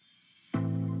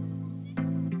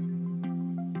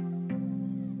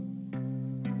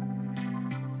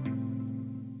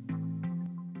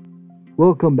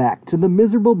Welcome back to the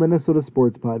Miserable Minnesota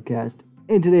Sports Podcast.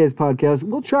 In today's podcast,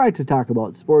 we'll try to talk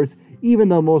about sports, even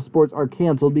though most sports are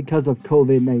canceled because of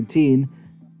COVID-19.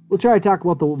 We'll try to talk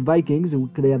about the Vikings,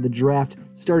 and they have the draft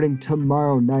starting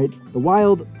tomorrow night. The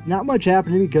Wild, not much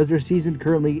happening because their season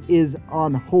currently is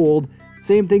on hold.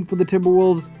 Same thing for the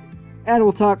Timberwolves. And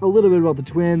we'll talk a little bit about the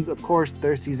Twins. Of course,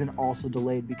 their season also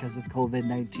delayed because of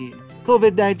COVID-19.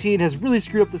 COVID-19 has really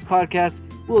screwed up this podcast.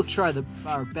 We'll try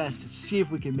our best to see if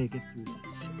we can make it through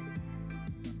this.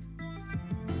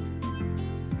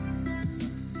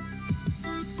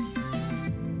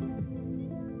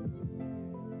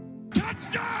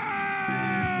 Touchdown!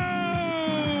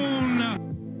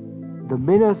 The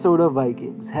Minnesota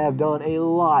Vikings have done a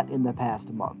lot in the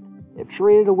past month. They've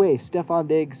traded away Stephon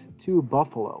Diggs to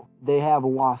Buffalo. They have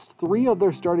lost 3 of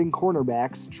their starting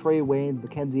cornerbacks, Trey Waynes,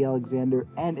 Mackenzie Alexander,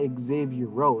 and Xavier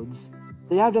Rhodes.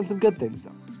 They have done some good things,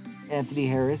 though. Anthony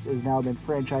Harris has now been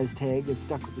franchise tagged and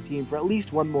stuck with the team for at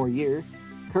least 1 more year.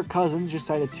 Kirk Cousins just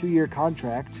signed a 2-year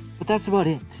contract, but that's about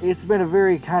it. It's been a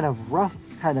very kind of rough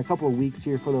couple of weeks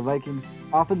here for the Vikings.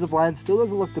 Offensive line still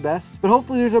doesn't look the best, but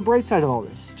hopefully there's a bright side of all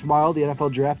this. Tomorrow, the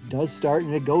NFL draft does start,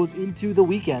 and it goes into the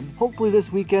weekend. Hopefully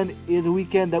this weekend is a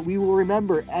weekend that we will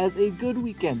remember as a good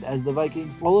weekend, as the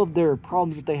Vikings, all of their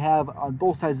problems that they have on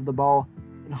both sides of the ball,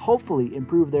 and hopefully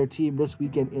improve their team this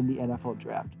weekend in the NFL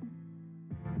draft.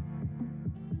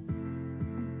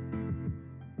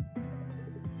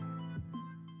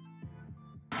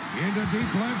 Into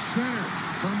deep left center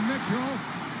from Mitchell.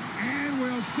 And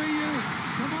we'll see you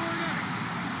tomorrow night.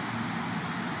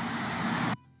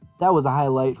 That was a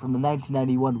highlight from the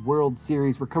 1991 World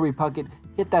Series where Kirby Puckett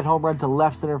hit that home run to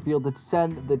left center field to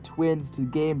send the Twins to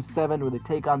Game 7 where they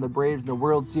take on the Braves in the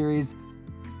World Series.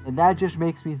 And that just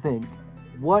makes me think,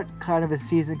 what kind of a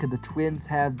season could the Twins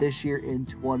have this year in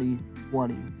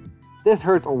 2020? This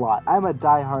hurts a lot. I'm a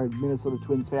diehard Minnesota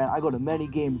Twins fan. I go to many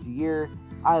games a year.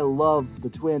 I love the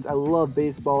Twins, I love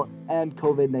baseball, and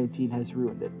COVID-19 has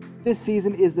ruined it. This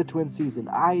season is the Twins season.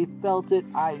 I felt it,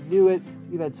 I knew it,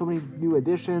 we've had so many new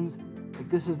additions.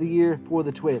 This is the year for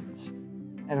the Twins.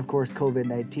 And of course,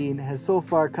 COVID-19 has so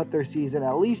far cut their season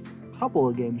at least a couple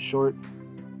of games short.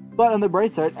 But on the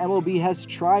bright side, MLB has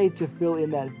tried to fill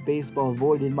in that baseball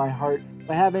void in my heart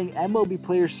by having MLB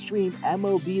players stream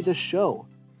MLB The Show.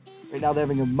 Right now they're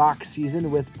having a mock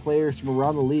season with players from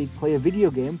around the league play a video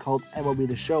game called MLB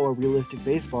The Show, a realistic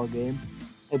baseball game.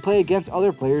 They play against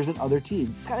other players and other teams.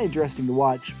 It's kind of interesting to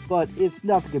watch, but it's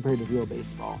nothing compared to real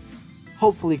baseball.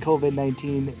 Hopefully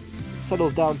COVID-19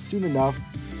 settles down soon enough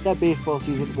that baseball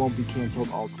season won't be canceled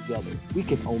altogether. We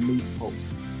can only hope.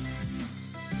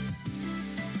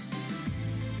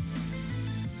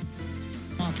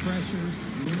 Off pressures.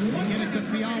 Get it to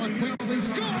Fiala quickly.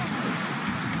 Scores!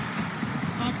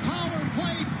 A power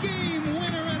play game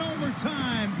winner at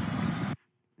overtime.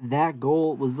 That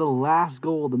goal was the last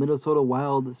goal the Minnesota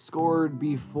Wild scored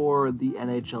before the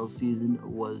NHL season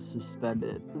was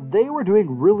suspended. They were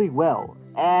doing really well,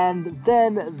 and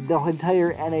then the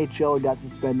entire NHL got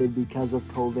suspended because of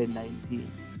COVID-19.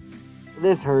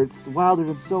 This hurts. The Wild are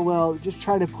doing so well, just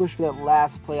trying to push for that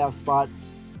last playoff spot,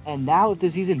 and now if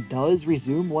the season does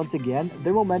resume once again,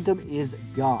 their momentum is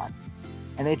gone.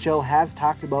 NHL has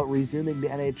talked about resuming the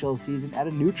NHL season at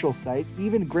a neutral site.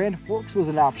 Even Grand Forks was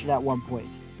an option at one point.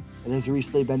 It has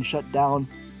recently been shut down,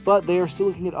 but they are still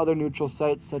looking at other neutral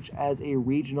sites such as a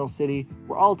regional city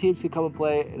where all teams could come and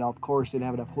play, and of course they'd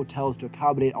have enough hotels to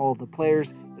accommodate all of the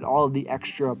players and all of the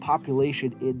extra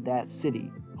population in that city.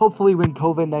 Hopefully when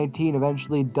COVID-19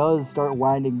 eventually does start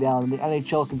winding down and the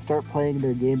NHL can start playing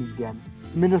their games again.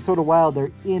 The Minnesota Wild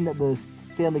are in the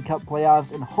Stanley Cup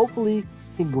playoffs and hopefully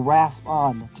can grasp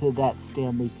on to that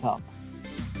Stanley Cup.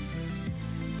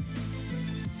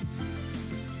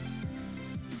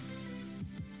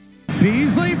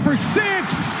 Beasley for 6.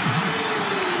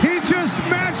 He just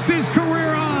matched his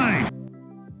career high.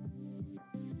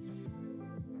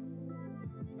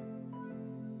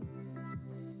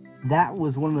 That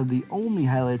was one of the only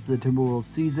highlights of the Timberwolves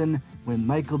season when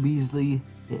Michael Beasley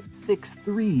hit 6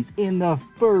 threes in the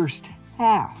first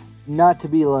half. Not to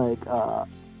be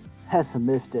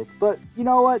pessimistic, but you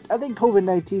know what? I think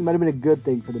COVID-19 might have been a good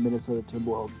thing for the Minnesota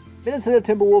Timberwolves. Minnesota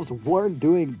Timberwolves weren't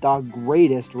doing the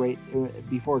greatest right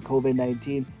before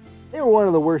COVID-19. They were one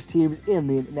of the worst teams in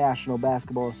the National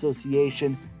Basketball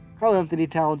Association. Karl-Anthony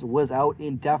Towns was out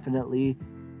indefinitely,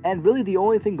 and really the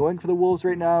only thing going for the Wolves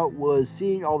right now was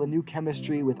seeing all the new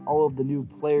chemistry with all of the new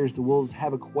players the Wolves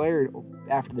have acquired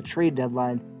after the trade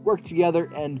deadline work together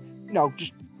and,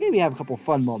 just maybe have a couple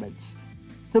fun moments.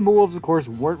 Timberwolves, of course,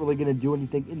 weren't really going to do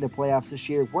anything in the playoffs this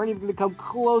year, weren't even going to come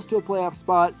close to a playoff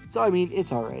spot, so I mean,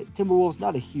 it's alright. Timberwolves,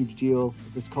 not a huge deal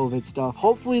with this COVID stuff.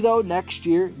 Hopefully, though, next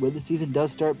year, when the season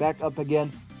does start back up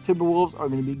again, Timberwolves are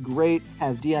going to be great,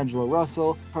 have D'Angelo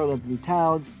Russell, Karl-Anthony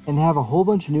Towns, and have a whole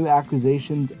bunch of new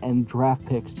acquisitions and draft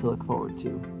picks to look forward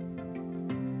to.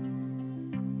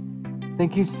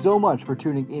 Thank you so much for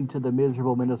tuning into the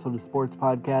Miserable Minnesota Sports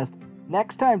Podcast.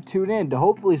 Next time, tune in to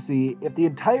hopefully see if the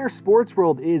entire sports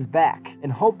world is back,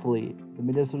 and hopefully the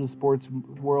Minnesota sports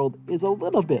world is a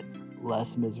little bit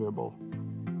less miserable.